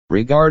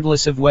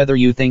Regardless of whether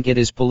you think it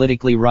is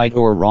politically right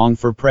or wrong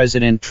for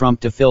President Trump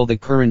to fill the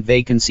current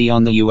vacancy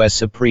on the U.S.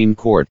 Supreme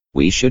Court,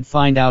 we should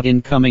find out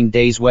in coming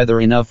days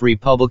whether enough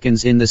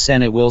Republicans in the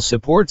Senate will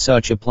support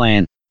such a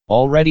plan.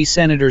 Already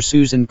Senator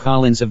Susan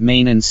Collins of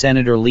Maine and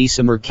Senator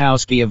Lisa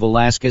Murkowski of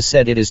Alaska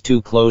said it is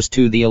too close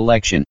to the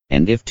election,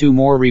 and if 2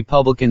 more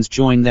Republicans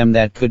join them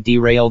that could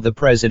derail the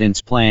president's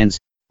plans.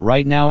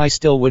 Right now I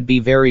still would be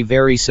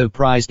very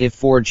surprised if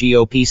 4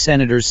 GOP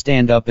senators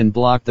stand up and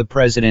block the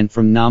president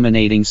from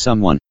nominating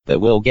someone, but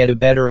we'll get a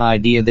better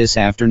idea this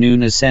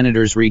afternoon as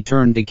senators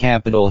return to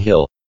Capitol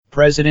Hill.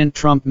 President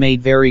Trump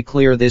made very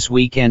clear this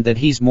weekend that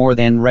he's more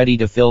than ready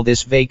to fill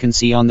this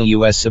vacancy on the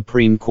U.S.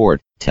 Supreme Court,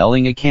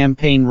 telling a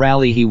campaign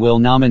rally he will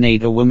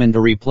nominate a woman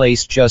to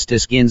replace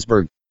Justice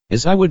Ginsburg.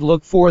 As I would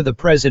look for the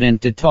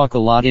president to talk a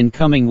lot in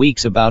coming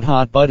weeks about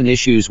hot-button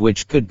issues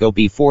which could go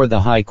before the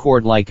high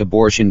court like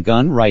abortion,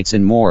 gun rights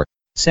and more.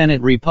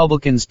 Senate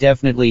Republicans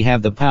definitely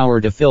have the power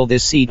to fill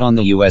this seat on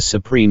the U.S.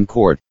 Supreme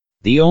Court.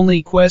 The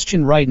only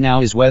question right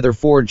now is whether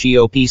 4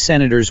 GOP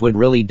senators would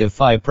really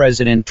defy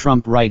President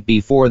Trump right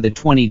before the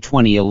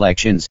 2020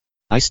 elections.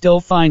 I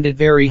still find it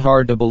very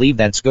hard to believe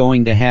that's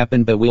going to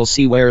happen, but we'll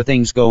see where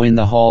things go in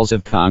the halls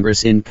of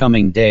Congress in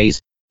coming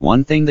days.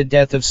 One thing the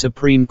death of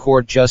Supreme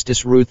Court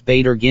Justice Ruth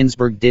Bader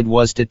Ginsburg did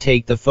was to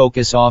take the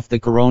focus off the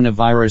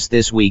coronavirus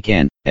this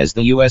weekend, as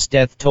the U.S.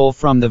 death toll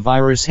from the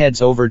virus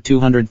heads over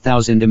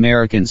 200,000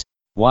 Americans.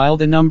 While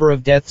the number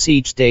of deaths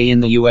each day in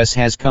the U.S.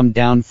 has come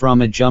down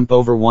from a jump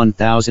over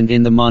 1,000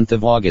 in the month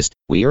of August,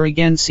 we are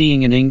again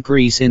seeing an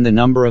increase in the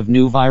number of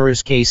new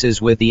virus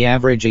cases, with the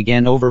average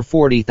again over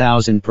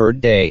 40,000 per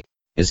day,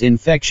 as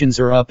infections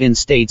are up in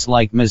states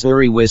like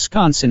Missouri,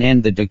 Wisconsin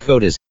and the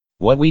Dakotas.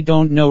 What we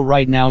don't know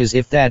right now is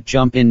if that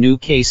jump in new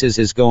cases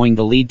is going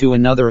to lead to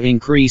another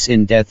increase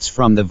in deaths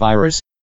from the virus.